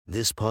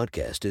This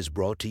podcast is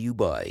brought to you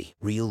by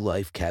Real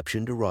Life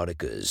Captioned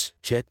Eroticas.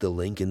 Check the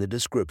link in the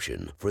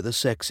description for the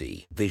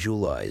sexy,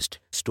 visualized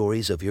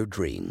stories of your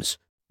dreams.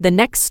 The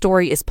next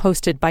story is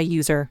posted by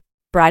user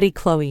Bratty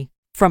Chloe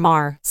from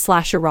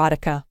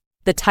r/erotica.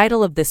 The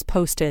title of this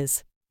post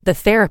is The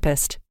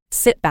Therapist.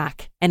 Sit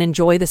back and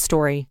enjoy the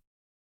story.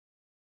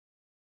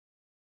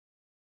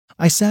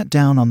 I sat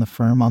down on the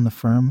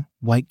firm,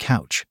 white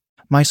couch.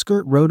 My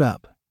skirt rode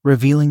up,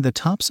 revealing the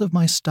tops of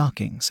my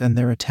stockings and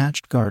their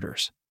attached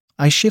garters.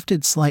 I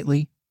shifted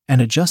slightly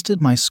and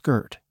adjusted my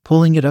skirt,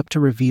 pulling it up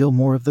to reveal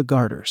more of the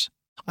garters.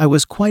 I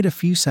was quite a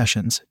few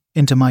sessions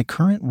into my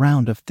current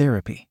round of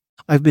therapy.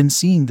 I've been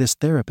seeing this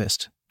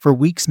therapist for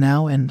weeks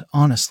now, and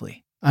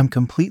honestly, I'm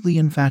completely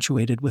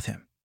infatuated with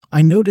him.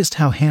 I noticed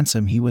how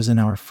handsome he was in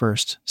our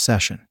first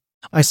session.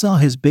 I saw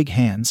his big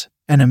hands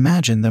and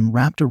imagined them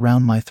wrapped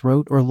around my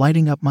throat or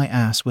lighting up my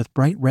ass with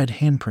bright red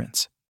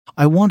handprints.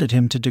 I wanted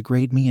him to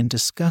degrade me in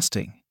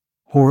disgusting,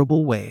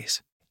 horrible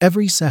ways.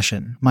 Every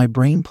session, my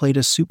brain played a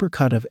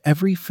supercut of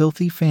every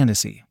filthy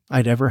fantasy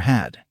I'd ever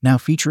had, now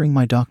featuring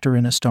my doctor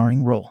in a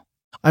starring role.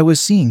 I was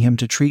seeing him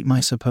to treat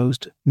my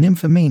supposed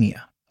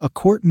nymphomania, a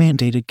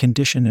court-mandated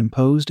condition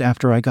imposed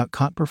after I got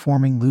caught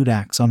performing lewd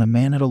acts on a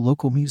man at a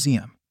local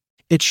museum.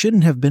 It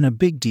shouldn't have been a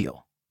big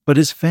deal, but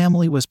his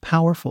family was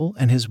powerful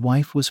and his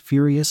wife was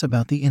furious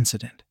about the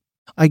incident.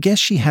 I guess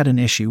she had an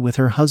issue with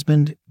her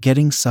husband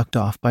getting sucked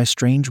off by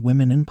strange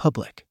women in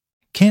public.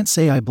 Can't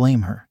say I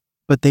blame her,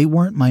 but they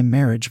weren't my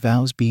marriage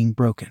vows being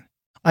broken.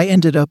 I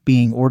ended up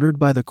being ordered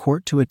by the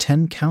court to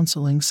attend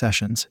counseling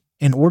sessions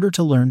in order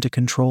to learn to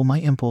control my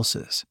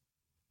impulses.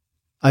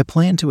 I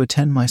plan to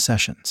attend my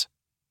sessions,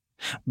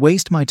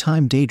 waste my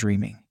time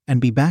daydreaming,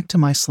 and be back to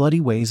my slutty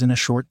ways in a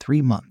short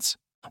 3 months.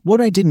 What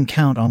I didn't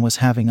count on was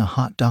having a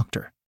hot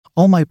doctor.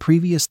 All my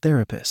previous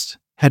therapists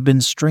had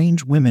been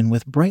strange women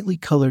with brightly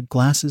colored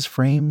glasses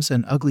frames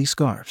and ugly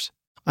scarves.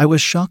 I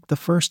was shocked the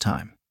first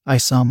time I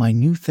saw my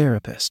new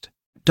therapist.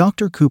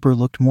 Dr. Cooper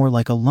looked more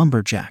like a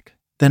lumberjack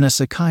than a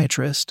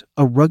psychiatrist,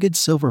 a rugged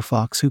silver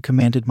fox who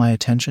commanded my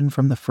attention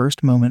from the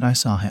first moment I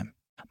saw him.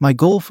 My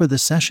goal for the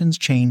sessions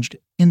changed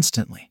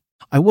instantly.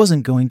 I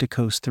wasn't going to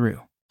coast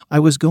through. I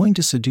was going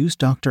to seduce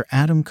Dr.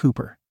 Adam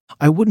Cooper.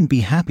 I wouldn't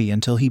be happy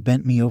until he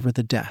bent me over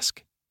the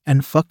desk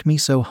and fucked me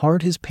so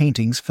hard his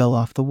paintings fell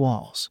off the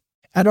walls.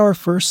 At our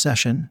first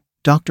session,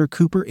 Dr.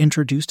 Cooper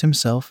introduced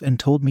himself and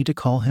told me to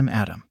call him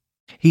Adam.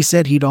 He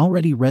said he'd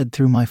already read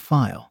through my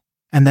file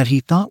and that he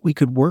thought we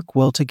could work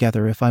well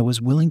together if I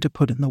was willing to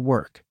put in the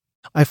work.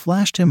 I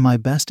flashed him my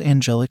best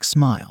angelic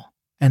smile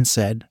and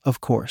said, "Of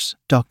course,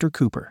 Dr.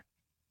 Cooper."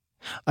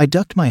 I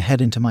ducked my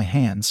head into my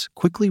hands,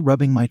 quickly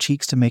rubbing my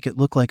cheeks to make it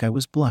look like I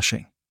was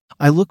blushing.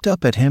 I looked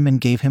up at him and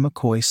gave him a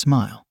coy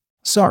smile.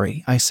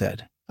 "Sorry," I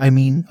said. "I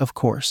mean, of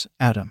course,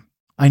 Adam.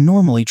 I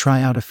normally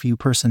try out a few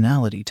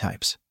personality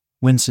types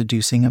when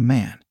seducing a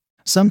man.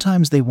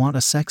 Sometimes they want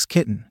a sex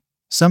kitten,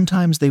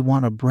 sometimes they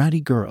want a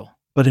bratty girl,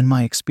 but in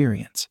my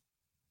experience,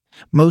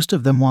 most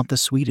of them want the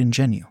sweet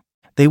ingenue.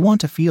 They want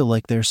to feel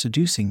like they're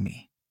seducing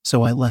me,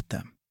 so I let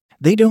them.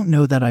 They don't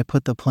know that I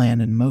put the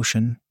plan in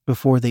motion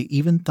before they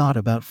even thought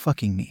about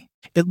fucking me."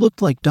 It looked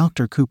like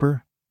Dr.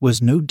 Cooper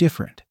was no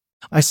different.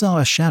 I saw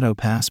a shadow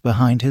pass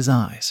behind his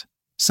eyes,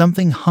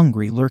 something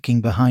hungry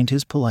lurking behind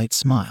his polite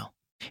smile.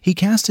 He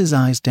cast his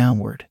eyes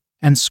downward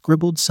and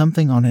scribbled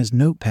something on his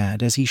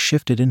notepad as he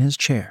shifted in his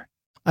chair.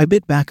 I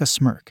bit back a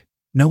smirk,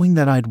 knowing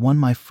that I'd won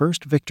my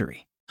first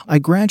victory. I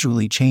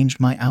gradually changed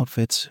my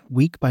outfits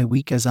week by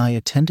week as I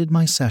attended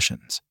my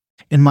sessions.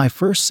 In my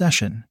first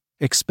session,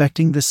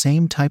 expecting the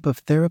same type of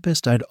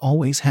therapist I'd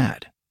always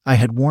had, I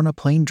had worn a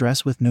plain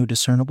dress with no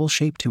discernible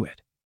shape to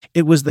it.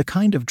 It was the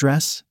kind of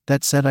dress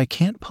that said I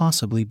can't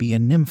possibly be a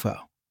nympho.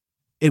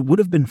 It would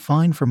have been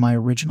fine for my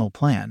original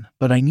plan,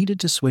 but I needed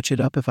to switch it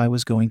up if I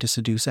was going to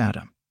seduce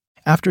Adam.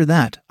 After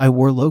that, I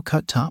wore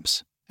low-cut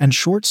tops and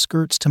short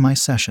skirts to my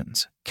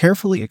sessions,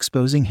 carefully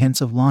exposing hints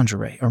of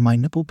lingerie or my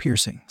nipple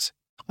piercings.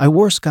 I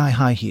wore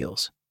sky-high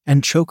heels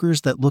and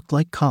chokers that looked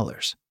like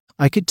collars.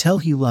 I could tell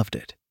he loved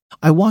it.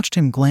 I watched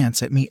him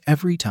glance at me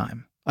every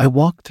time I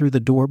walked through the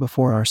door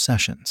before our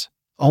sessions,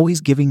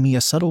 always giving me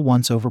a subtle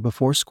once-over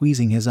before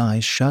squeezing his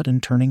eyes shut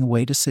and turning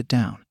away to sit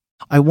down.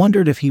 I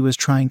wondered if he was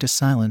trying to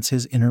silence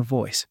his inner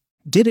voice.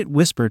 Did it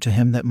whisper to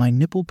him that my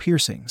nipple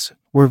piercings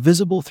were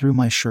visible through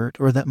my shirt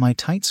or that my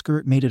tight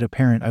skirt made it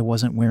apparent I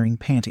wasn't wearing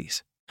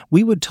panties?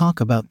 We would talk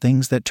about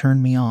things that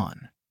turned me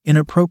on,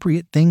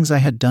 inappropriate things I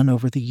had done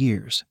over the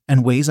years,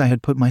 and ways I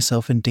had put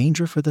myself in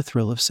danger for the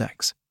thrill of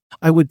sex.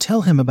 I would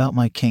tell him about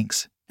my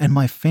kinks and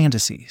my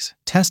fantasies,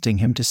 testing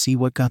him to see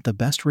what got the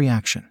best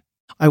reaction.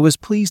 I was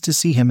pleased to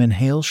see him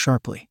inhale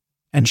sharply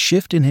and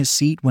shift in his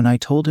seat when I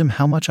told him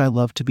how much I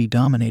loved to be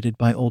dominated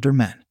by older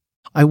men.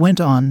 I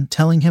went on,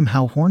 telling him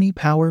how horny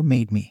power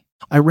made me.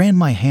 I ran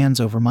my hands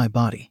over my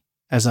body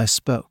as I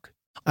spoke.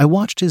 I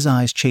watched his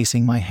eyes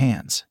chasing my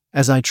hands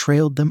as I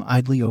trailed them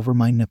idly over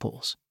my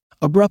nipples.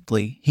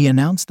 Abruptly, he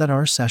announced that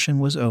our session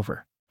was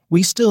over.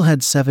 We still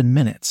had 7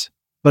 minutes,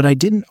 but I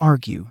didn't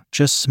argue,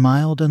 just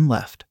smiled and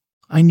left.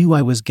 I knew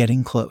I was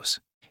getting close.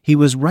 He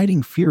was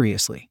writing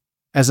furiously.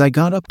 As I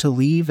got up to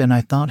leave and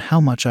I thought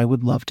how much I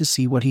would love to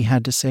see what he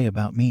had to say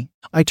about me,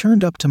 I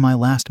turned up to my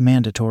last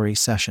mandatory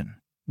session,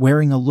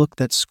 wearing a look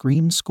that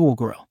screamed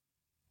schoolgirl.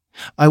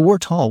 I wore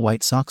tall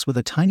white socks with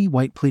a tiny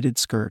white pleated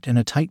skirt and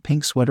a tight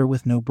pink sweater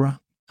with no bra.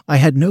 I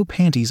had no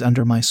panties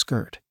under my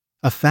skirt,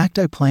 a fact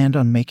I planned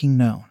on making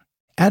known.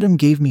 Adam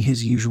gave me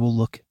his usual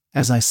look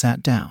as I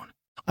sat down.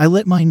 I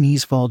let my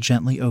knees fall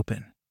gently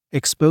open,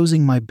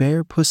 exposing my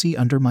bare pussy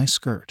under my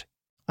skirt.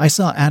 I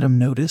saw Adam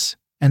notice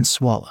and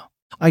swallow.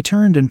 I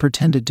turned and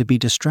pretended to be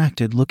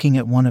distracted looking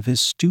at one of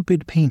his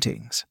stupid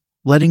paintings,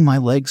 letting my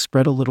legs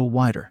spread a little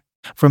wider.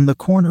 From the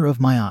corner of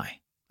my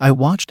eye, I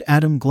watched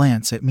Adam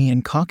glance at me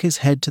and cock his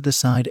head to the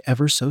side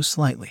ever so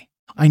slightly.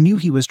 I knew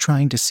he was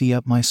trying to see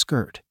up my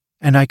skirt,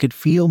 and I could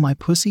feel my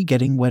pussy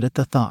getting wet at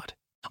the thought.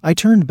 I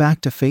turned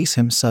back to face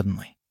him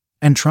suddenly,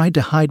 and tried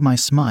to hide my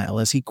smile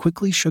as he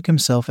quickly shook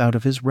himself out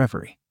of his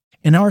reverie.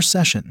 In our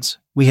sessions,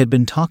 we had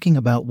been talking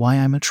about why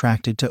I'm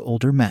attracted to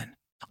older men.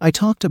 I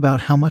talked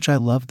about how much I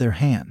loved their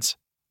hands,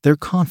 their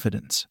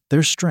confidence,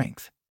 their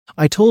strength.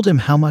 I told him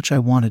how much I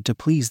wanted to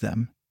please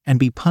them and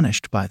be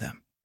punished by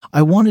them.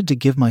 I wanted to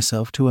give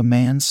myself to a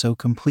man so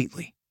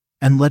completely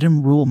and let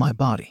him rule my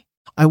body.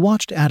 I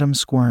watched Adam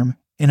squirm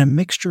in a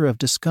mixture of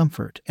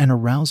discomfort and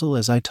arousal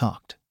as I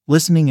talked,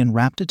 listening in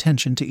rapt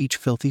attention to each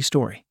filthy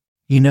story.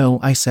 You know,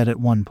 I said at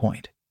one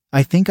point,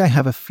 I think I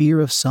have a fear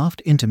of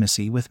soft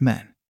intimacy with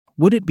men.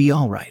 Would it be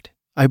all right?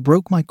 I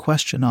broke my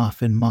question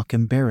off in mock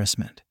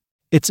embarrassment.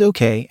 It's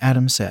okay,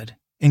 Adam said,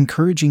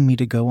 encouraging me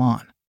to go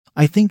on.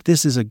 I think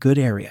this is a good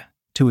area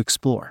to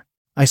explore.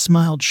 I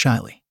smiled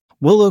shyly.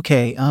 Well,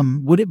 okay,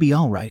 would it be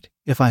all right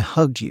if I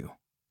hugged you?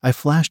 I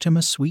flashed him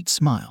a sweet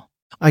smile.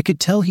 I could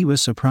tell he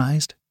was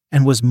surprised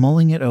and was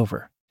mulling it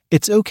over.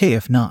 It's okay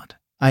if not,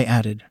 I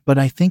added, but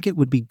I think it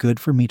would be good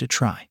for me to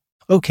try.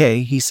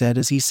 Okay, he said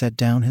as he set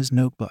down his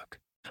notebook.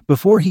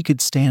 Before he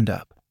could stand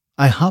up,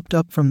 I hopped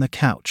up from the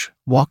couch,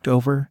 walked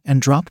over,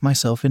 and dropped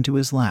myself into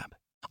his lap.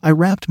 I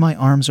wrapped my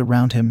arms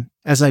around him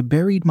as I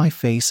buried my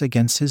face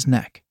against his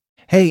neck.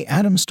 Hey,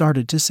 Adam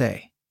started to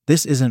say.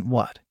 This isn't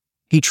what.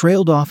 He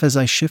trailed off as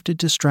I shifted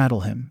to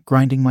straddle him,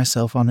 grinding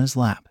myself on his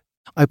lap.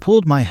 I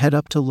pulled my head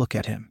up to look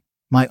at him,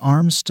 my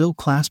arms still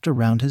clasped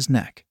around his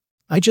neck.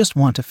 I just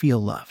want to feel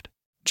loved.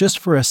 Just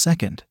for a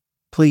second.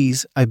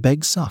 Please, I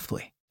begged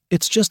softly.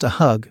 It's just a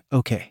hug,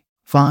 okay?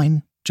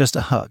 Fine, just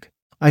a hug.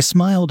 I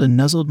smiled and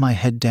nuzzled my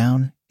head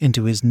down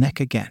into his neck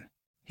again.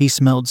 He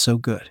smelled so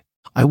good.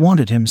 I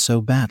wanted him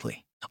so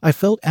badly. I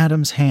felt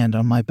Adam's hand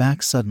on my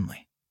back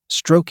suddenly,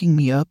 stroking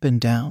me up and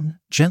down,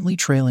 gently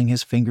trailing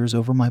his fingers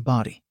over my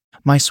body.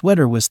 My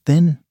sweater was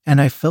thin,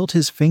 and I felt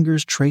his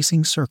fingers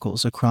tracing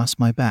circles across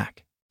my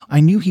back. I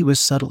knew he was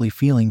subtly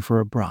feeling for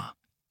a bra,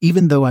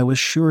 even though I was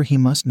sure he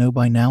must know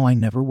by now I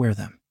never wear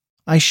them.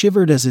 I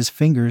shivered as his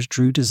fingers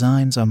drew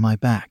designs on my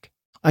back.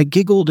 I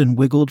giggled and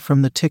wiggled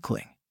from the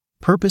tickling,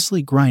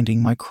 purposely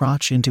grinding my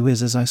crotch into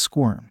his as I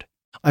squirmed.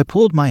 I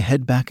pulled my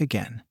head back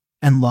again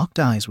and locked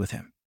eyes with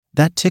him.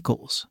 That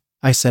tickles,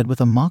 I said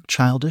with a mock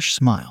childish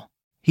smile.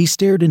 He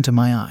stared into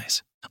my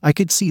eyes. I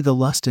could see the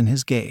lust in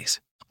his gaze.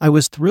 I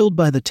was thrilled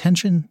by the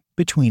tension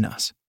between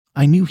us.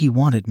 I knew he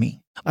wanted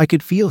me. I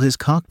could feel his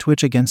cock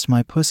twitch against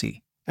my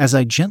pussy as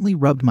I gently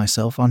rubbed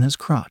myself on his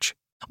crotch.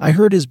 I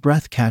heard his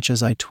breath catch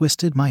as I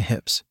twisted my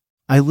hips.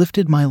 I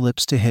lifted my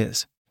lips to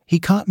his. He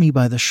caught me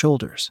by the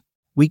shoulders.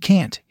 We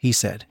can't, he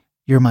said.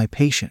 You're my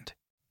patient.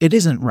 It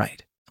isn't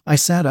right. I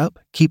sat up,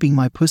 keeping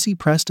my pussy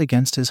pressed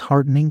against his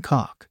hardening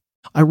cock.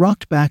 I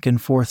rocked back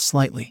and forth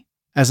slightly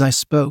as I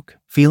spoke,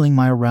 feeling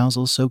my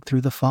arousal soak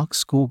through the fox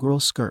schoolgirl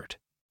skirt.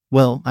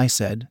 Well, I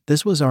said,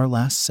 this was our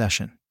last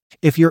session.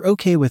 If you're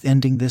okay with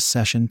ending this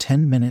session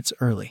 10 minutes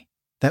early,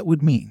 that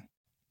would mean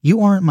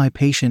you aren't my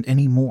patient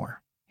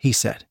anymore, he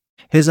said.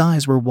 His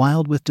eyes were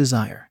wild with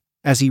desire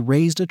as he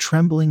raised a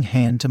trembling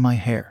hand to my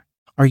hair.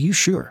 Are you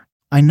sure?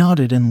 I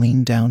nodded and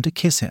leaned down to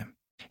kiss him.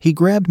 He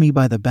grabbed me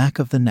by the back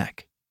of the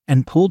neck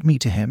and pulled me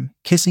to him,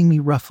 kissing me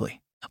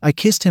roughly. I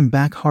kissed him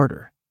back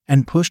harder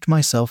and pushed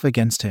myself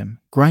against him,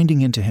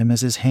 grinding into him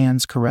as his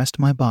hands caressed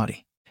my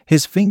body.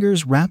 His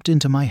fingers wrapped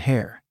into my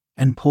hair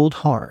and pulled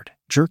hard,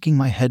 jerking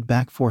my head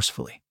back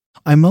forcefully.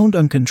 I moaned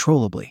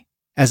uncontrollably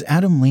as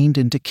Adam leaned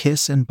in to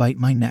kiss and bite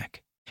my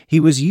neck. He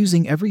was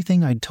using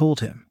everything I'd told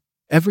him,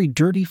 every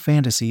dirty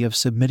fantasy of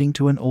submitting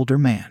to an older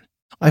man.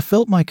 I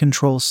felt my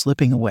control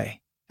slipping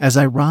away as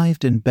I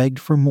writhed and begged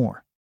for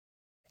more.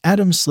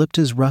 Adam slipped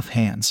his rough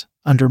hands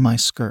under my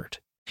skirt.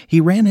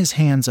 He ran his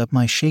hands up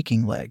my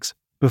shaking legs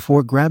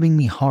before grabbing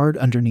me hard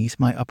underneath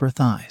my upper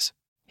thighs.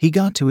 He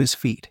got to his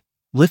feet,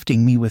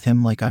 lifting me with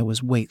him like I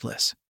was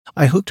weightless.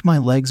 I hooked my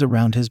legs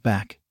around his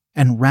back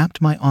and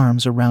wrapped my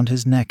arms around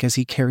his neck as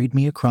he carried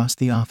me across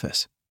the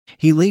office.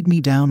 He laid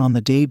me down on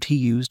the dave he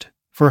used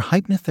for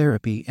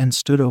hypnotherapy and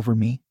stood over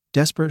me,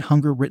 desperate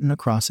hunger written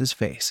across his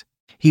face.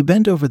 He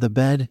bent over the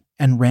bed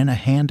and ran a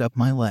hand up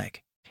my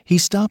leg. He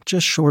stopped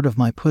just short of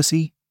my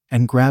pussy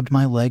and grabbed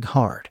my leg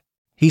hard.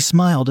 He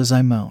smiled as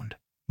I moaned,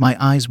 my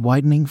eyes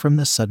widening from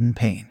the sudden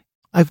pain.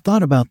 I've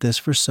thought about this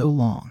for so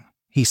long,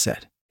 he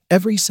said.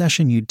 Every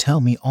session you'd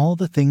tell me all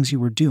the things you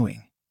were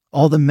doing,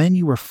 all the men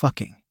you were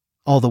fucking,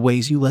 all the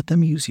ways you let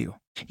them use you.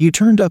 You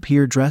turned up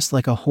here dressed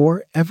like a whore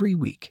every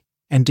week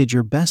and did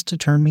your best to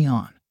turn me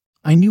on.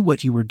 I knew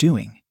what you were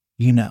doing,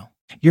 you know.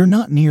 You're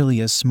not nearly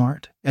as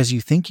smart as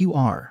you think you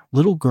are,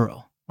 little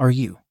girl, are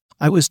you?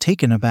 I was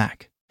taken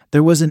aback.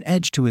 There was an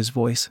edge to his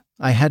voice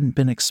I hadn't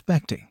been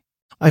expecting.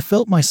 I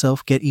felt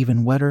myself get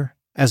even wetter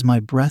as my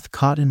breath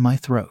caught in my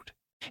throat.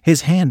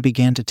 His hand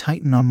began to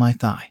tighten on my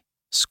thigh,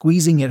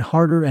 squeezing it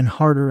harder and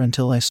harder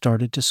until I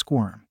started to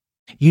squirm.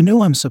 You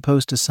know I'm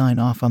supposed to sign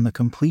off on the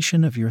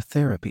completion of your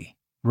therapy,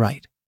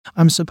 right?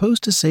 I'm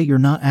supposed to say you're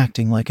not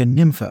acting like a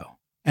nympho,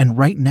 and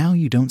right now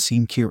you don't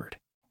seem cured.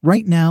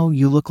 Right now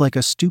you look like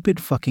a stupid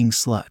fucking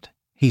slut,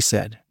 he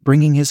said,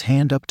 bringing his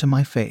hand up to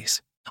my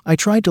face. I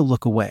tried to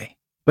look away,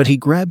 but he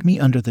grabbed me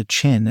under the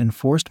chin and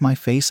forced my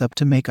face up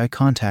to make eye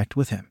contact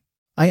with him.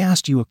 I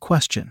asked you a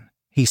question,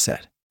 he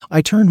said.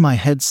 I turned my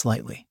head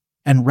slightly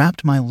and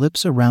wrapped my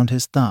lips around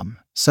his thumb,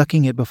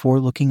 sucking it before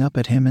looking up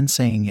at him and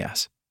saying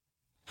yes.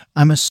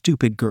 I'm a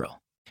stupid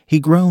girl. He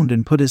groaned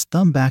and put his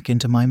thumb back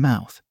into my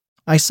mouth.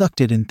 I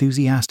sucked it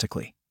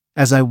enthusiastically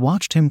as I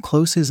watched him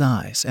close his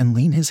eyes and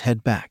lean his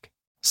head back.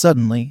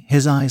 Suddenly,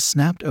 his eyes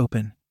snapped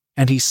open,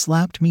 and he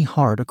slapped me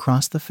hard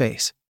across the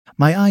face.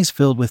 My eyes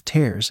filled with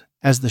tears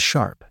as the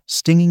sharp,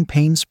 stinging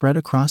pain spread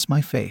across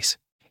my face.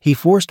 He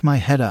forced my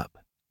head up,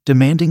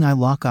 demanding I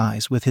lock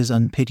eyes with his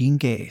unpitying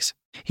gaze.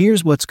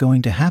 Here's what's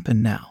going to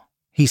happen now,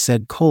 he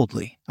said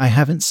coldly. I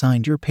haven't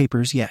signed your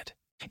papers yet.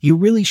 You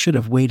really should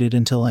have waited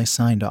until I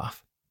signed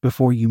off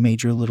before you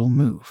made your little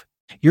move.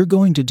 You're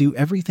going to do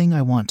everything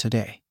I want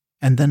today,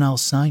 and then I'll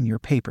sign your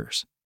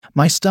papers.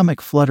 My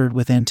stomach fluttered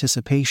with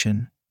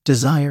anticipation,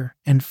 desire,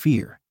 and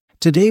fear.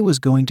 Today was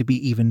going to be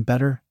even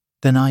better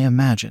than I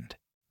imagined.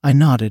 I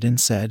nodded and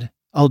said,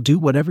 I'll do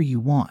whatever you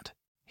want.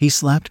 He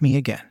slapped me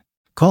again.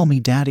 Call me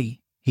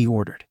Daddy, he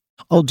ordered.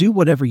 I'll do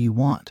whatever you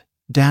want,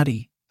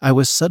 Daddy. I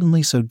was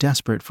suddenly so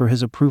desperate for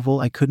his approval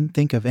I couldn't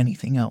think of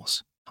anything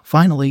else.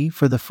 Finally,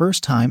 for the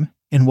first time,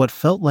 in what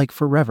felt like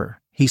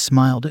forever, he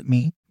smiled at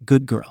me.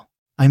 Good girl.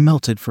 I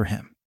melted for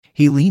him.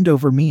 He leaned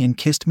over me and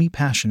kissed me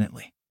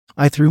passionately.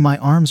 I threw my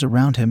arms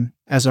around him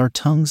as our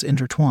tongues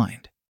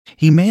intertwined.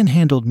 He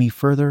manhandled me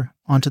further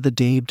onto the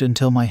dabed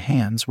until my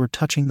hands were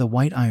touching the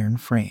white iron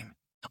frame.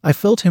 I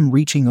felt him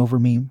reaching over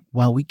me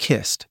while we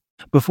kissed.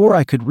 Before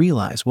I could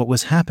realize what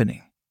was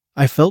happening,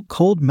 I felt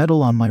cold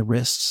metal on my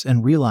wrists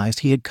and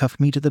realized he had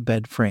cuffed me to the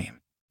bed frame.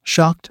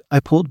 Shocked,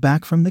 I pulled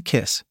back from the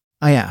kiss.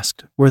 I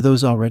asked, were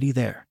those already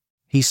there?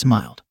 He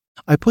smiled.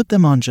 I put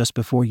them on just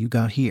before you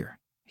got here,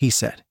 he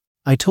said.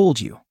 I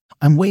told you,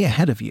 I'm way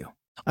ahead of you.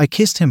 I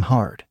kissed him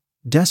hard,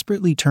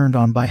 desperately turned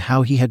on by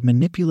how he had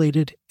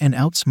manipulated and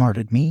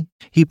outsmarted me.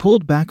 He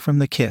pulled back from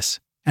the kiss,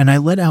 and I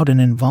let out an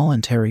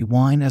involuntary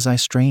whine as I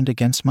strained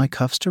against my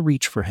cuffs to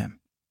reach for him.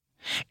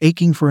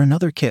 Aching for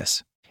another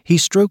kiss, he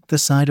stroked the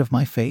side of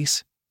my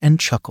face and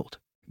chuckled.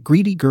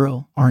 Greedy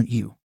girl, aren't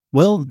you?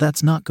 Well,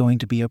 that's not going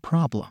to be a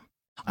problem.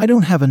 I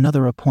don't have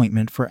another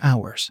appointment for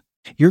hours.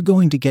 You're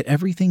going to get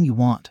everything you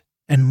want,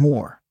 and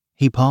more.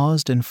 He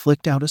paused and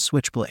flicked out a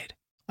switchblade.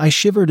 I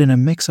shivered in a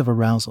mix of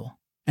arousal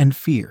and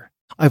fear.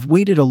 I've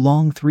waited a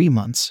long 3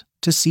 months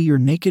to see your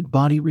naked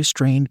body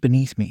restrained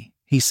beneath me,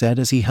 he said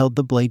as he held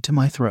the blade to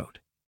my throat.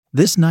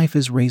 This knife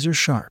is razor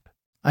sharp.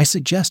 I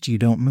suggest you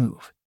don't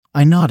move.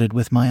 I nodded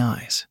with my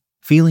eyes,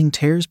 feeling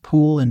tears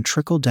pool and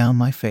trickle down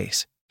my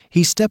face.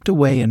 He stepped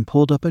away and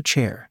pulled up a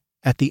chair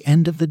at the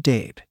end of the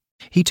dabe.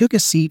 He took a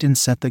seat and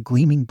set the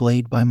gleaming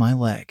blade by my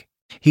leg.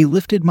 He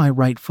lifted my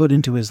right foot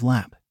into his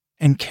lap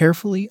and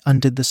carefully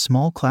undid the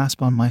small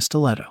clasp on my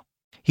stiletto.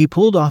 He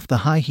pulled off the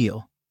high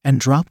heel and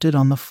dropped it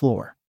on the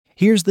floor.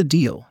 Here's the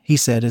deal, he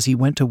said as he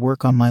went to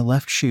work on my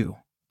left shoe.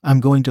 I'm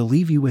going to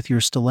leave you with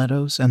your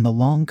stilettos and the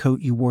long coat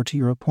you wore to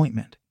your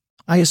appointment.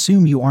 I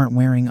assume you aren't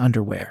wearing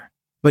underwear,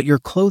 but your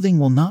clothing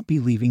will not be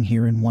leaving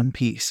here in one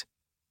piece.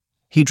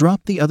 He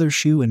dropped the other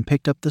shoe and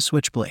picked up the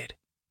switchblade,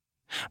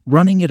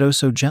 running it oh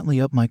so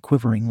gently up my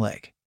quivering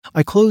leg.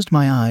 I closed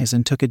my eyes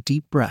and took a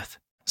deep breath.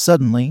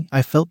 Suddenly,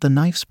 I felt the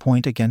knife's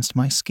point against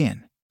my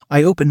skin.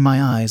 I opened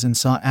my eyes and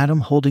saw Adam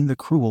holding the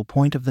cruel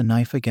point of the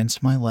knife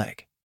against my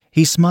leg.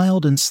 He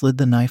smiled and slid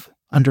the knife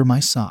under my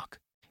sock.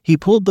 He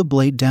pulled the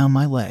blade down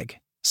my leg,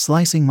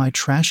 slicing my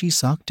trashy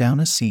sock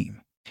down a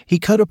seam. He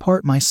cut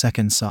apart my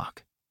second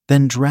sock,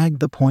 then dragged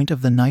the point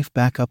of the knife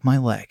back up my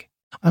leg.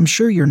 I'm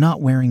sure you're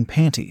not wearing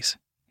panties,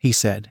 he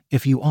said.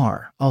 If you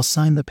are, I'll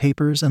sign the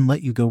papers and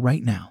let you go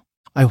right now.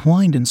 I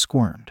whined and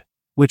squirmed,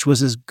 which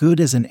was as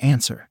good as an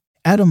answer.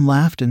 Adam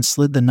laughed and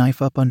slid the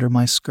knife up under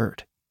my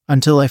skirt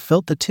until I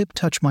felt the tip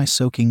touch my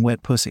soaking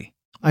wet pussy.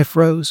 I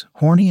froze,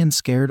 horny and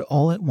scared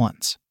all at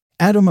once.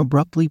 Adam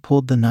abruptly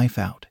pulled the knife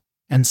out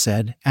and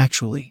said,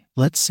 actually,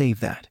 let's save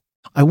that.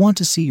 I want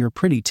to see your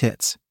pretty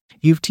tits.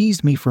 You've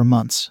teased me for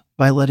months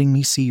by letting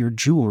me see your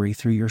jewelry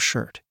through your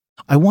shirt.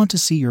 I want to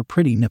see your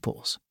pretty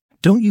nipples.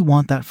 Don't you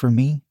want that for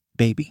me,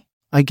 baby?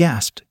 I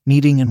gasped,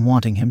 needing and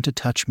wanting him to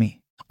touch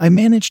me. I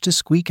managed to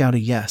squeak out a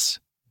yes,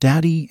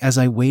 Daddy, as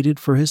I waited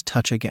for his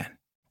touch again.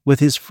 With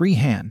his free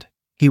hand,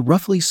 he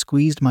roughly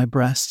squeezed my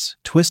breasts,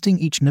 twisting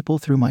each nipple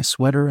through my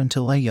sweater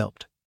until I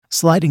yelped.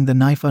 Sliding the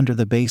knife under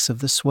the base of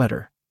the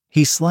sweater,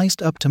 he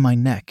sliced up to my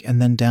neck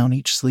and then down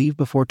each sleeve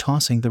before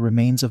tossing the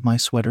remains of my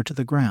sweater to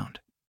the ground.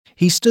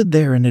 He stood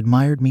there and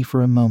admired me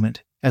for a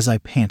moment as I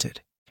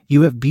panted.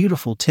 "You have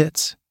beautiful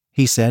tits,"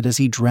 he said as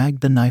he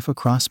dragged the knife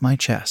across my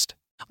chest.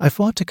 I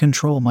fought to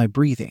control my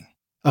breathing,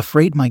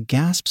 afraid my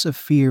gasps of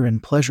fear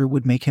and pleasure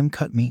would make him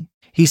cut me.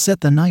 He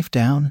set the knife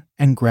down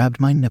and grabbed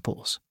my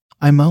nipples.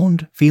 I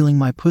moaned, feeling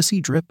my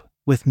pussy drip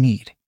with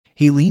need.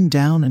 He leaned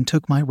down and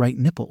took my right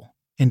nipple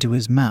into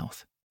his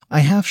mouth.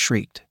 I half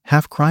shrieked,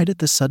 half cried at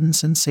the sudden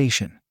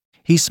sensation.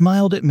 He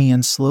smiled at me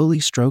and slowly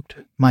stroked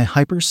my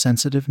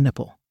hypersensitive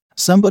nipple.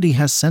 "Somebody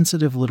has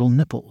sensitive little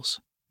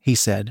nipples," he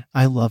said.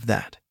 "I love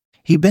that."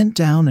 He bent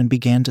down and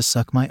began to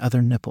suck my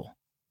other nipple,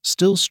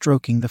 still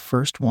stroking the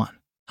first one.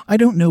 I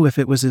don't know if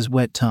it was his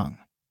wet tongue,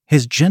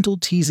 his gentle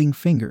teasing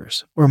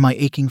fingers, or my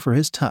aching for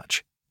his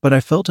touch, but I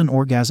felt an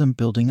orgasm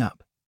building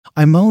up.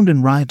 I moaned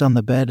and writhed on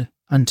the bed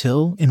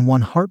until, in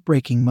one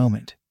heartbreaking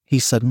moment, he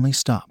suddenly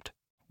stopped.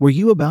 "Were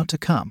you about to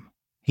come?"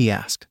 he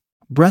asked.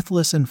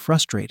 Breathless and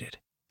frustrated,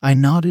 I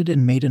nodded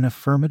and made an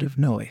affirmative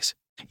noise.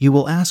 "You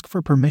will ask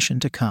for permission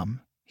to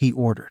come," he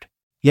ordered.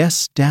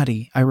 "Yes,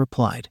 Daddy," I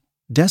replied,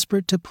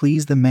 desperate to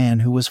please the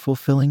man who was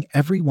fulfilling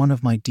every one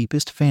of my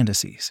deepest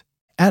fantasies.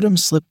 Adam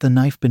slipped the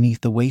knife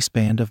beneath the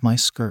waistband of my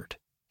skirt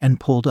and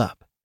pulled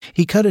up.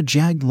 He cut a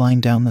jagged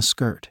line down the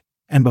skirt,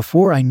 and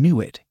before I knew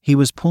it, he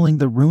was pulling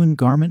the ruined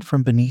garment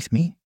from beneath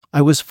me.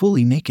 I was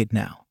fully naked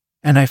now,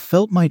 and I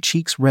felt my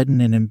cheeks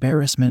redden in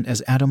embarrassment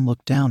as Adam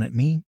looked down at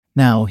me.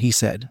 "Now," he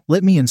said,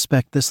 "let me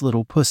inspect this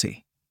little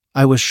pussy."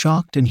 I was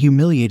shocked and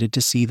humiliated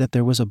to see that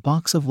there was a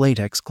box of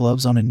latex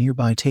gloves on a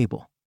nearby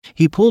table.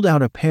 He pulled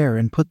out a pair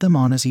and put them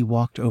on as he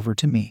walked over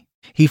to me.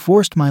 He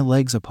forced my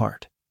legs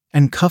apart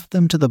and cuffed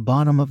them to the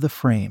bottom of the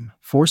frame,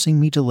 forcing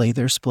me to lay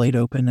there splayed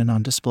open and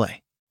on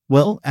display.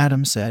 "Well,"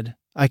 Adam said,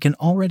 "I can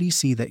already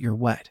see that you're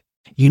wet.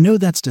 You know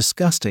that's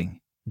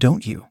disgusting,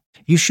 don't you?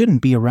 You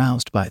shouldn't be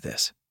aroused by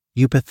this.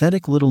 You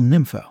pathetic little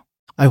nympho."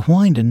 I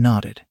whined and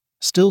nodded,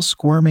 still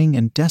squirming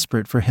and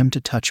desperate for him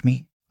to touch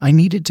me. I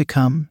needed to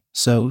come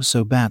so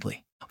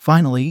badly.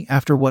 Finally,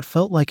 after what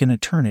felt like an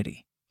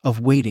eternity of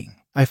waiting,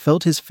 I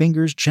felt his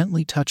fingers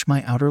gently touch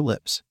my outer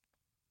lips,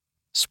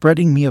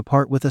 spreading me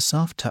apart with a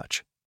soft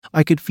touch.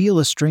 I could feel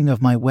a string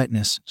of my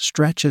wetness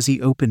stretch as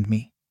he opened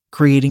me,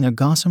 creating a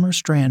gossamer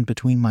strand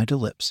between my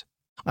lips.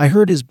 I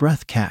heard his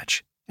breath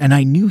catch, and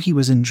I knew he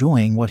was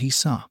enjoying what he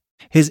saw.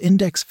 His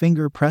index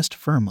finger pressed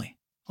firmly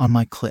on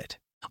my clit.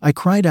 I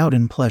cried out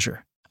in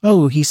pleasure.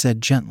 "Oh," he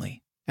said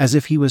gently, as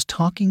if he was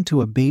talking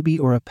to a baby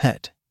or a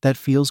pet. "That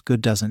feels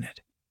good, doesn't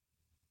it?"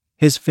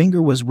 His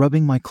finger was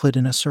rubbing my clit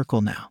in a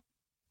circle now,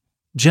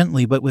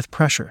 gently but with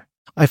pressure.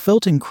 I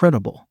felt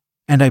incredible,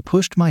 and I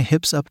pushed my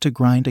hips up to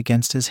grind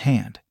against his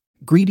hand.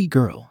 "Greedy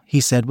girl,"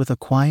 he said with a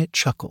quiet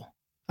chuckle.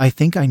 "I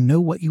think I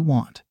know what you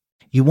want.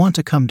 You want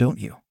to come, don't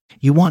you?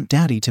 You want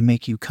Daddy to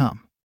make you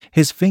come."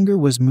 His finger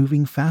was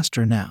moving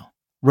faster now,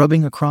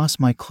 rubbing across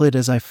my clit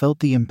as I felt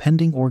the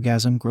impending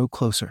orgasm grow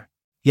closer.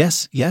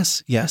 Yes,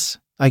 yes, yes,"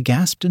 I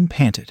gasped and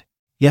panted.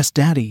 "Yes,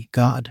 Daddy,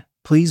 God,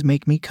 please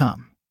make me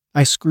come."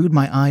 I screwed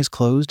my eyes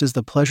closed as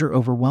the pleasure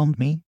overwhelmed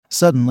me.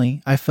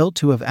 Suddenly, I felt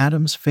two of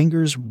Adam's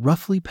fingers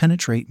roughly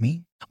penetrate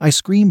me. I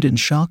screamed in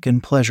shock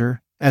and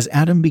pleasure as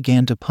Adam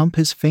began to pump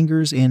his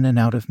fingers in and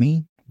out of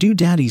me. "Do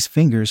Daddy's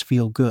fingers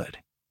feel good?"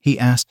 he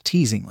asked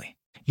teasingly.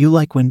 "You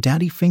like when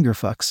Daddy finger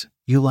fucks,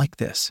 you like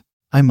this?"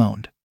 I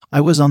moaned.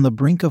 I was on the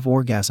brink of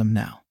orgasm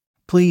now.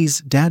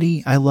 "Please,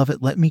 Daddy, I love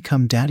it, let me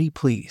come, Daddy,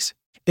 please."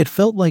 It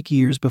felt like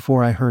years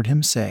before I heard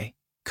him say,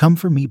 "Come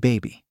for me,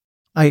 baby."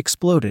 I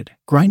exploded,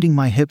 grinding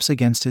my hips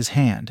against his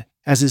hand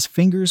as his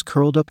fingers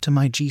curled up to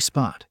my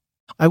G-spot.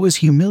 I was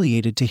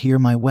humiliated to hear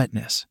my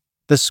wetness,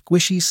 the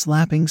squishy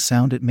slapping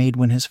sound it made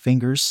when his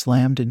fingers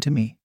slammed into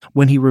me.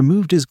 When he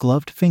removed his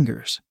gloved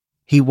fingers,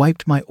 he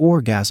wiped my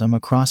orgasm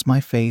across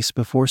my face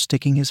before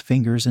sticking his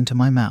fingers into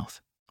my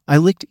mouth. I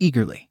licked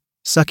eagerly,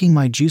 sucking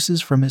my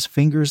juices from his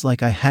fingers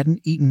like I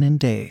hadn't eaten in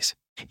days.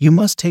 "You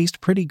must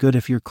taste pretty good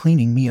if you're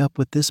cleaning me up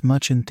with this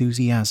much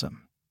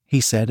enthusiasm,"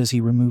 he said as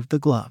he removed the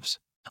gloves.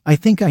 "I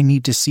think I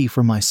need to see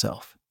for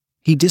myself."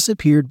 He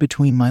disappeared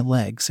between my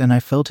legs and I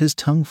felt his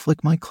tongue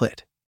flick my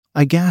clit.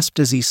 I gasped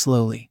as he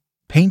slowly,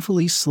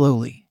 painfully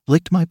slowly,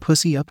 licked my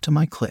pussy up to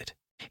my clit.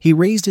 He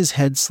raised his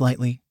head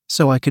slightly,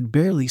 so I could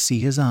barely see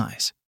his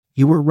eyes.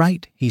 "You were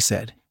right," he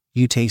said.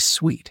 "You taste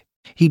sweet."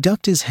 He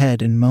ducked his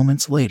head and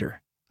moments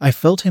later, I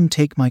felt him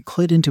take my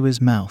clit into his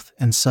mouth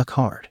and suck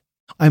hard.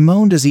 I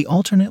moaned as he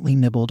alternately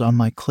nibbled on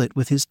my clit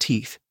with his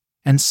teeth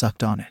and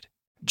sucked on it.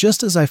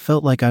 Just as I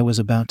felt like I was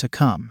about to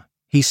come,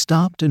 he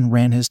stopped and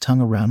ran his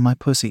tongue around my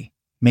pussy,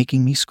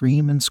 making me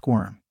scream and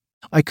squirm.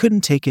 I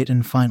couldn't take it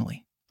and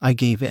finally, I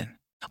gave in.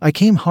 I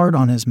came hard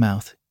on his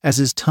mouth as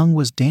his tongue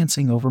was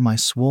dancing over my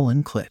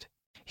swollen clit.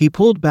 He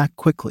pulled back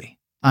quickly,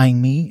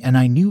 eyeing me, and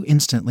I knew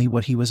instantly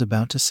what he was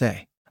about to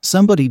say.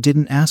 "Somebody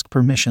didn't ask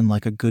permission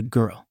like a good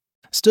girl.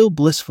 still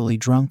blissfully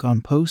drunk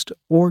on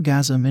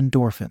post-orgasm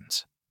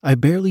endorphins. I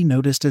barely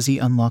noticed as he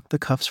unlocked the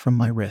cuffs from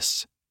my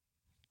wrists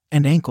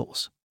and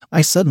ankles.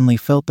 I suddenly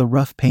felt the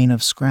rough pain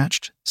of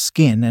scratched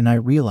skin, and I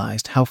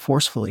realized how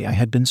forcefully I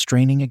had been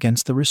straining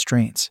against the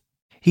restraints.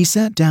 He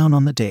sat down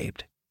on the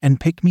bed and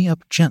picked me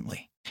up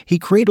gently. He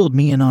cradled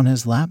me in on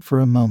his lap for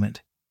a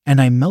moment, and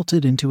I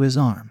melted into his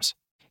arms.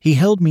 He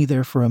held me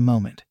there for a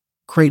moment,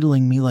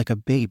 cradling me like a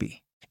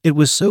baby. It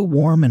was so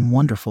warm and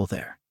wonderful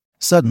there.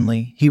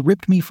 Suddenly, he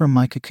ripped me from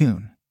my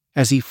cocoon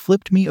as he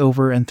flipped me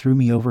over and threw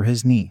me over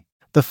his knee.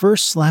 The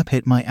first slap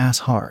hit my ass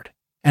hard,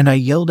 and I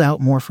yelled out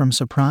more from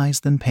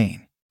surprise than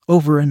pain.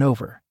 Over and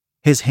over,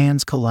 his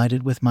hands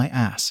collided with my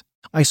ass.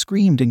 I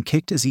screamed and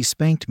kicked as he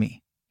spanked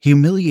me,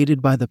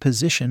 humiliated by the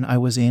position I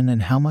was in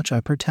and how much I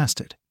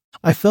protested.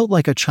 I felt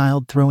like a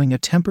child throwing a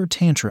temper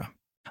tantrum.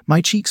 My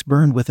cheeks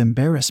burned with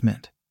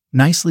embarrassment,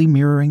 nicely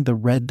mirroring the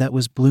red that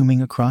was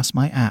blooming across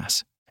my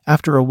ass.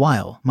 After a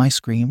while, my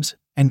screams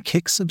and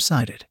kicks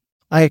subsided.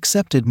 I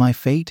accepted my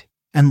fate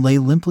and lay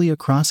limply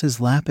across his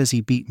lap as he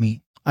beat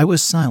me. I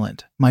was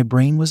silent. My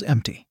brain was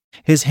empty.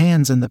 His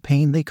hands and the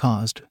pain they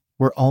caused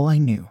were all I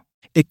knew.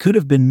 It could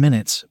have been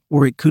minutes,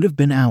 or it could have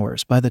been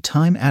hours by the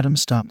time Adam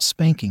stopped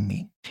spanking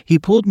me. He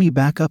pulled me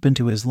back up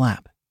into his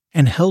lap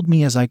and held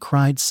me as I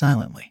cried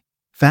silently,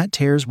 fat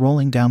tears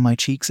rolling down my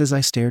cheeks as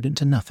I stared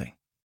into nothing.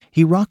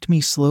 He rocked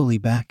me slowly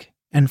back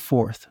and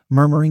forth,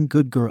 murmuring,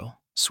 "Good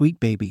girl, sweet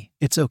baby,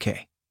 it's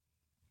okay.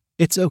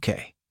 It's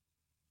okay."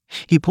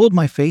 He pulled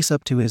my face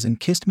up to his and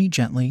kissed me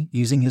gently,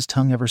 using his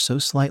tongue ever so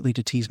slightly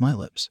to tease my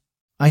lips.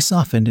 I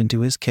softened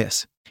into his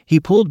kiss. He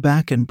pulled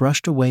back and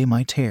brushed away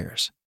my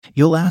tears.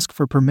 "You'll ask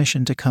for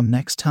permission to come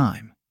next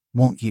time,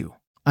 won't you?"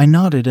 I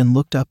nodded and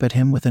looked up at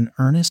him with an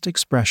earnest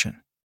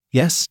expression.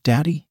 "Yes,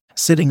 Daddy."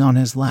 Sitting on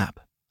his lap,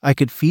 I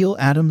could feel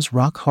Adam's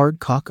rock-hard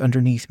cock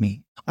underneath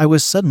me. I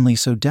was suddenly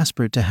so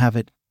desperate to have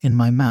it in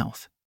my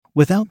mouth.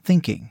 Without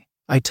thinking,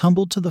 I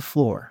tumbled to the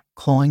floor,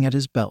 clawing at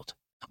his belt.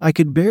 I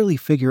could barely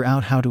figure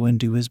out how to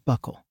undo his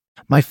buckle.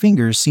 My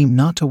fingers seemed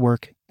not to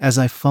work as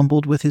I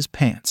fumbled with his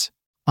pants.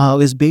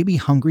 Is baby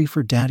hungry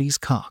for Daddy's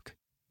cock?"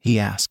 he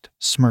asked,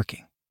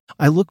 smirking.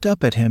 I looked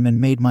up at him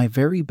and made my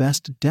very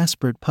best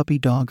desperate puppy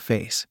dog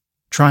face,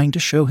 trying to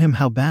show him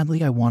how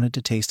badly I wanted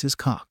to taste his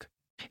cock.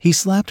 He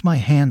slapped my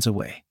hands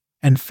away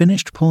and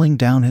finished pulling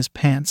down his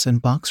pants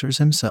and boxers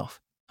himself.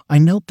 I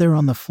knelt there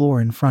on the floor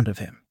in front of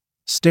him,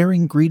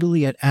 staring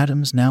greedily at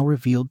Adam's now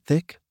revealed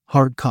thick,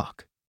 hard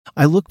cock.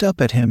 I looked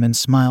up at him and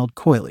smiled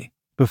coyly,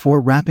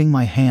 before wrapping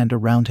my hand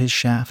around his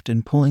shaft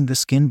and pulling the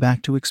skin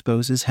back to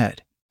expose his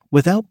head.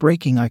 Without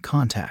breaking eye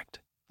contact,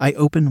 I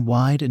opened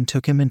wide and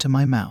took him into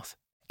my mouth.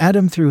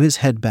 Adam threw his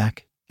head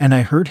back, and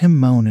I heard him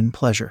moan in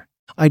pleasure.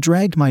 I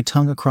dragged my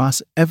tongue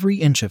across every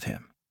inch of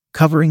him,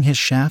 covering his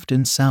shaft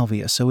in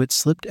salvia so it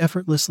slipped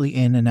effortlessly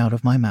in and out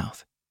of my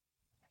mouth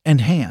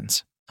and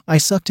hands. I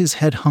sucked his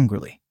head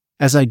hungrily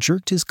as I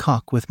jerked his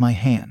cock with my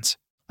hands.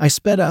 I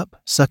sped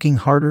up, sucking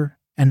harder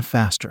and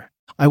faster.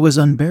 I was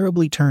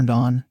unbearably turned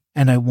on,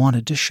 and I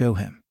wanted to show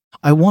him.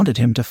 I wanted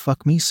him to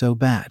fuck me so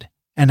bad,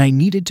 and I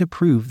needed to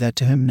prove that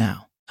to him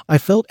now. I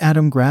felt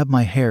Adam grab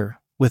my hair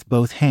with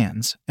both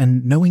hands,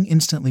 and knowing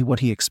instantly what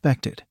he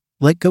expected,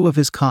 let go of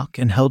his cock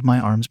and held my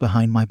arms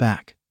behind my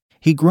back.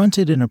 He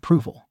grunted in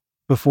approval,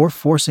 before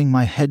forcing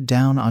my head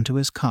down onto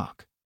his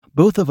cock.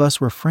 Both of us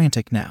were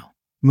frantic now,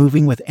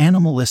 moving with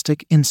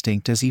animalistic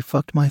instinct as he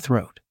fucked my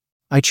throat.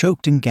 I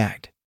choked and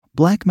gagged.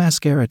 Black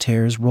mascara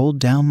tears rolled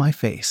down my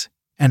face,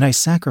 and I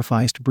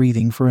sacrificed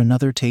breathing for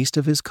another taste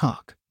of his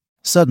cock.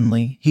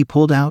 Suddenly, he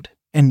pulled out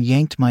and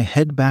yanked my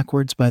head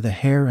backwards by the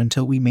hair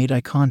until we made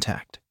eye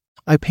contact.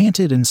 I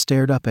panted and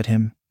stared up at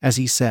him as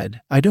he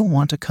said, "I don't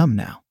want to come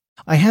now.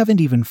 I haven't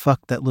even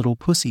fucked that little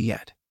pussy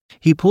yet."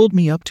 He pulled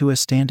me up to a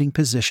standing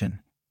position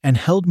and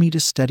held me to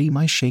steady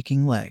my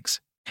shaking legs.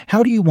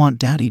 "How do you want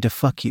Daddy to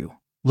fuck you,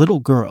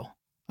 little girl?"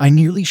 I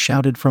nearly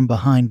shouted from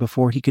behind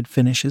before he could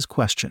finish his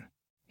question.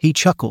 He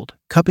chuckled,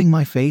 cupping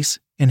my face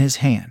in his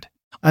hand.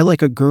 "I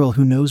like a girl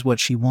who knows what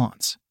she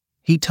wants."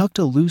 He tucked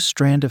a loose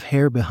strand of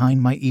hair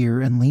behind my ear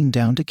and leaned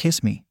down to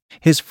kiss me.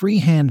 His free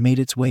hand made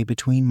its way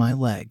between my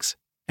legs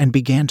and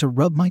began to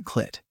rub my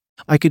clit.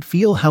 I could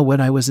feel how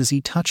wet I was as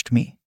he touched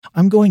me.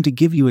 "I'm going to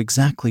give you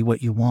exactly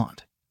what you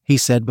want," he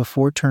said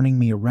before turning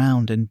me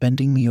around and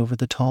bending me over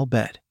the tall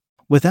bed.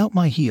 Without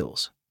my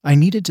heels, I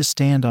needed to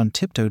stand on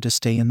tiptoe to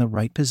stay in the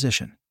right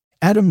position.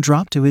 Adam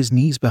dropped to his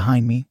knees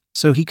behind me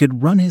so he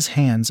could run his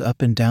hands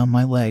up and down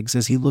my legs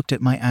as he looked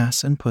at my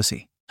ass and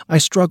pussy. I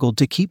struggled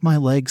to keep my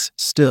legs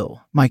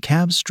still, my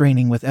calves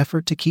straining with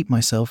effort to keep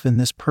myself in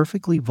this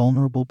perfectly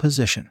vulnerable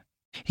position.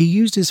 He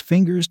used his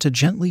fingers to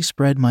gently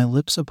spread my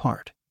lips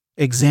apart,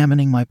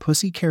 examining my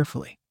pussy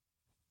carefully,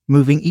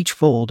 moving each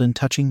fold and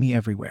touching me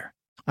everywhere.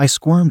 I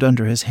squirmed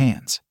under his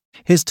hands.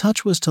 His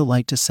touch was too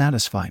light to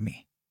satisfy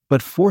me,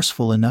 but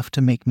forceful enough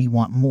to make me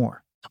want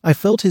more. I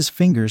felt his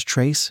fingers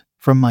trace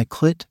from my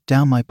clit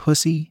down my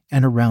pussy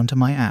and around to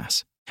my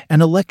ass.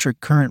 An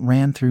electric current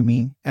ran through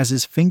me as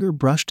his finger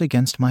brushed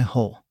against my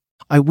hole.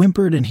 I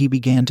whimpered and he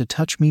began to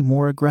touch me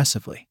more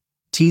aggressively,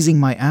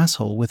 teasing my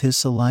asshole with his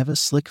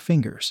saliva-slick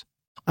fingers.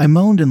 I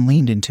moaned and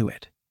leaned into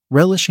it,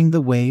 relishing the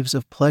waves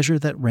of pleasure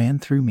that ran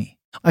through me.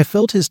 I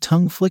felt his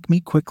tongue flick me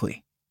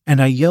quickly, and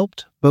I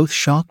yelped, both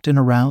shocked and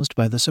aroused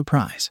by the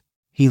surprise.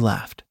 He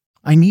laughed.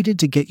 "I needed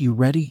to get you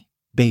ready,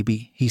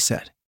 baby," he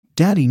said.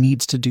 "Daddy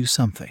needs to do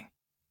something."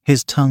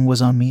 His tongue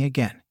was on me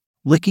again,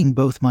 licking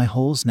both my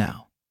holes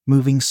now,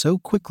 moving so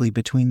quickly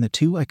between the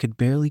two I could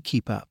barely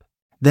keep up.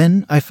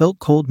 Then I felt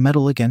cold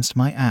metal against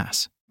my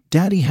ass.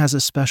 "Daddy has a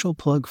special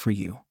plug for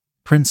you,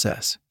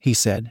 princess," he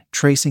said,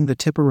 tracing the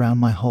tip around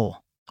my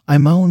hole. I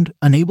moaned,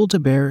 unable to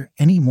bear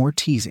any more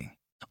teasing.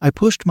 I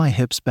pushed my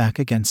hips back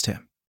against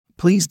him.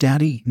 "Please,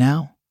 Daddy,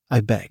 now," I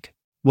begged.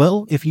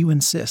 "Well, if you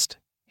insist,"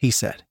 he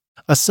said.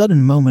 A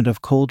sudden moment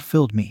of cold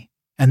filled me,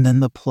 and then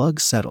the plug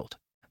settled.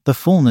 The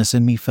fullness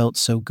in me felt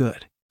so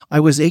good.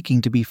 I was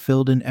aching to be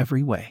filled in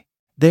every way.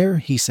 "There,"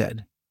 he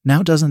said.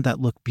 "Now doesn't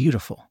that look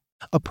beautiful?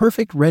 A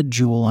perfect red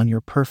jewel on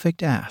your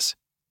perfect ass."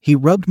 He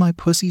rubbed my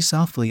pussy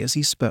softly as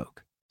he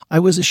spoke. I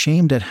was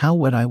ashamed at how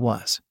wet I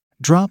was.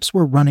 Drops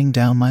were running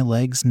down my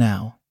legs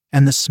now,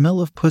 and the smell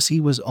of pussy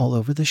was all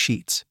over the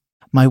sheets.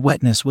 My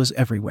wetness was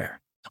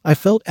everywhere. I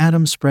felt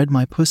Adam spread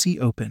my pussy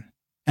open,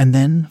 and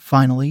then,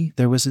 finally,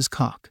 there was his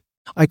cock.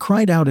 I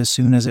cried out as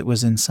soon as it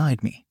was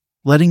inside me,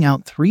 letting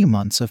out 3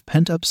 months of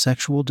pent-up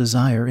sexual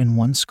desire in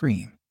one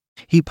scream.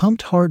 He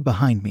pumped hard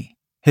behind me,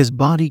 his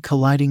body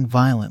colliding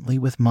violently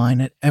with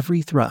mine at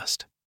every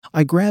thrust.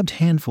 I grabbed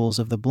handfuls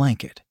of the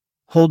blanket,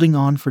 holding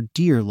on for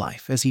dear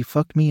life as he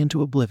fucked me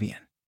into oblivion.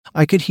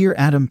 I could hear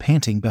Adam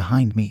panting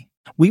behind me.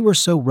 We were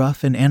so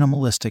rough and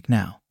animalistic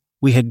now.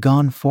 We had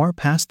gone far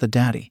past the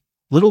daddy,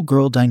 little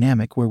girl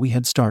dynamic where we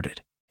had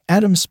started.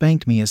 Adam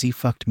spanked me as he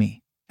fucked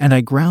me, and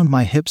I ground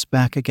my hips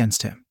back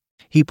against him.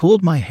 He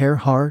pulled my hair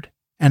hard,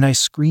 and I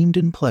screamed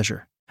in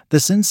pleasure. The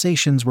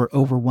sensations were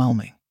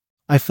overwhelming.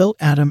 I felt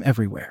Adam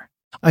everywhere.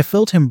 I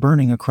felt him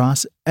burning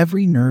across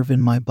every nerve in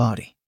my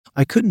body.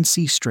 I couldn't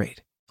see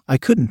straight. I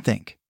couldn't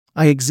think.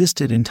 I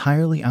existed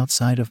entirely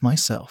outside of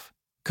myself,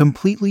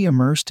 completely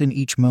immersed in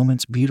each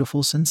moment's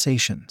beautiful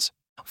sensations.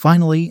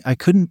 Finally, I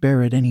couldn't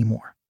bear it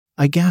anymore.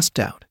 I gasped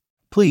out,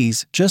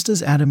 "Please," just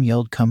as Adam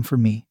yelled, "Come for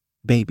me,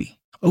 baby.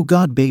 Oh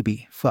God,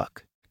 baby,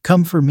 fuck.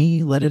 Come for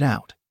me, let it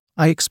out."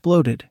 I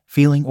exploded,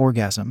 feeling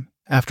orgasm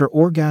after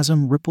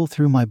orgasm ripple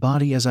through my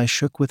body as I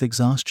shook with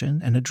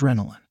exhaustion and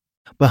adrenaline.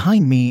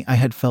 Behind me, I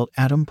had felt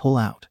Adam pull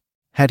out.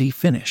 Had he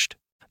finished?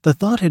 The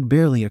thought had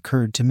barely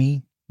occurred to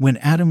me when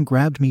Adam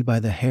grabbed me by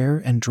the hair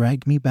and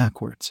dragged me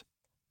backwards,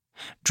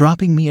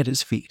 dropping me at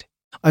his feet.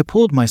 I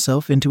pulled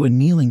myself into a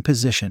kneeling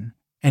position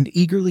and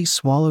eagerly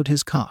swallowed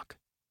his cock,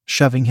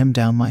 shoving him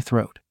down my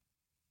throat.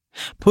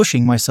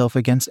 Pushing myself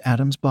against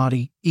Adam's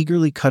body,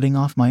 eagerly cutting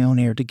off my own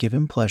air to give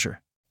him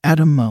pleasure.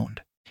 Adam moaned.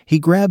 He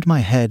grabbed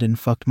my head and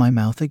fucked my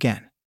mouth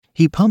again.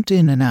 He pumped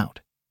in and out,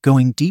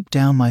 going deep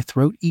down my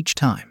throat each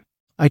time.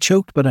 I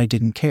choked, but I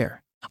didn't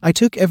care. I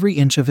took every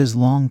inch of his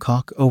long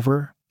cock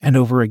over and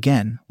over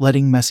again,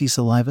 letting messy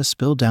saliva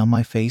spill down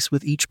my face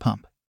with each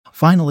pump.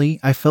 Finally,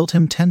 I felt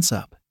him tense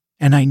up,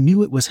 and I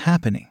knew it was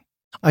happening.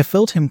 I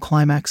felt him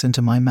climax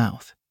into my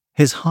mouth,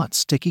 his hot,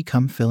 sticky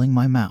cum filling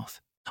my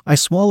mouth. I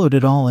swallowed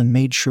it all and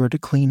made sure to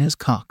clean his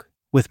cock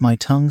with my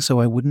tongue so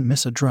I wouldn't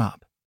miss a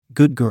drop.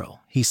 "Good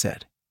girl," he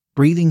said,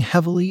 breathing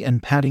heavily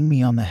and patting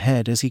me on the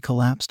head as he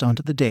collapsed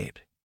onto the bed.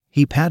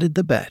 He patted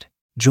the bed.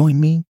 "Join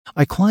me."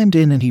 I climbed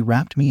in and he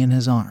wrapped me in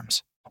his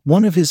arms.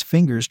 One of his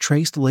fingers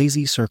traced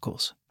lazy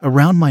circles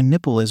around my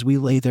nipple as we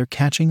lay there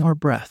catching our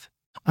breath.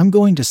 "I'm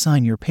going to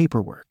sign your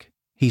paperwork,"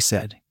 he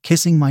said,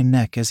 kissing my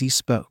neck as he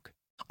spoke.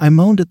 I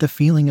moaned at the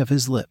feeling of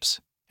his lips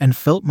and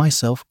felt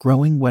myself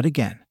growing wet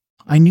again.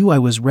 I knew I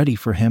was ready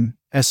for him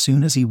as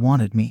soon as he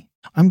wanted me.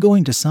 "I'm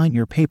going to sign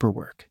your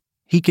paperwork,"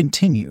 he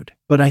continued,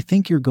 "but I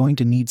think you're going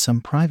to need some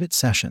private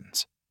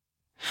sessions."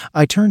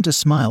 I turned to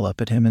smile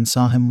up at him and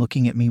saw him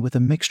looking at me with a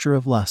mixture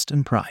of lust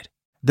and pride.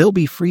 "They'll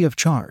be free of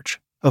charge,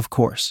 of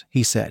course,"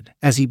 he said,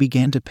 as he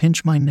began to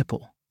pinch my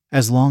nipple,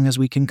 "as long as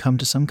we can come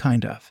to some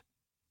kind of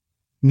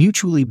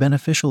mutually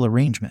beneficial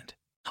arrangement."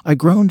 I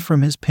groaned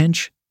from his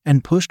pinch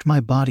and pushed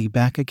my body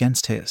back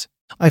against his.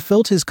 I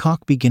felt his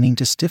cock beginning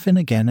to stiffen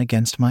again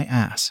against my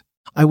ass.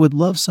 "I would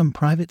love some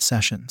private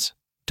sessions,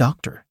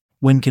 doctor.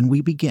 When can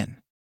we begin?"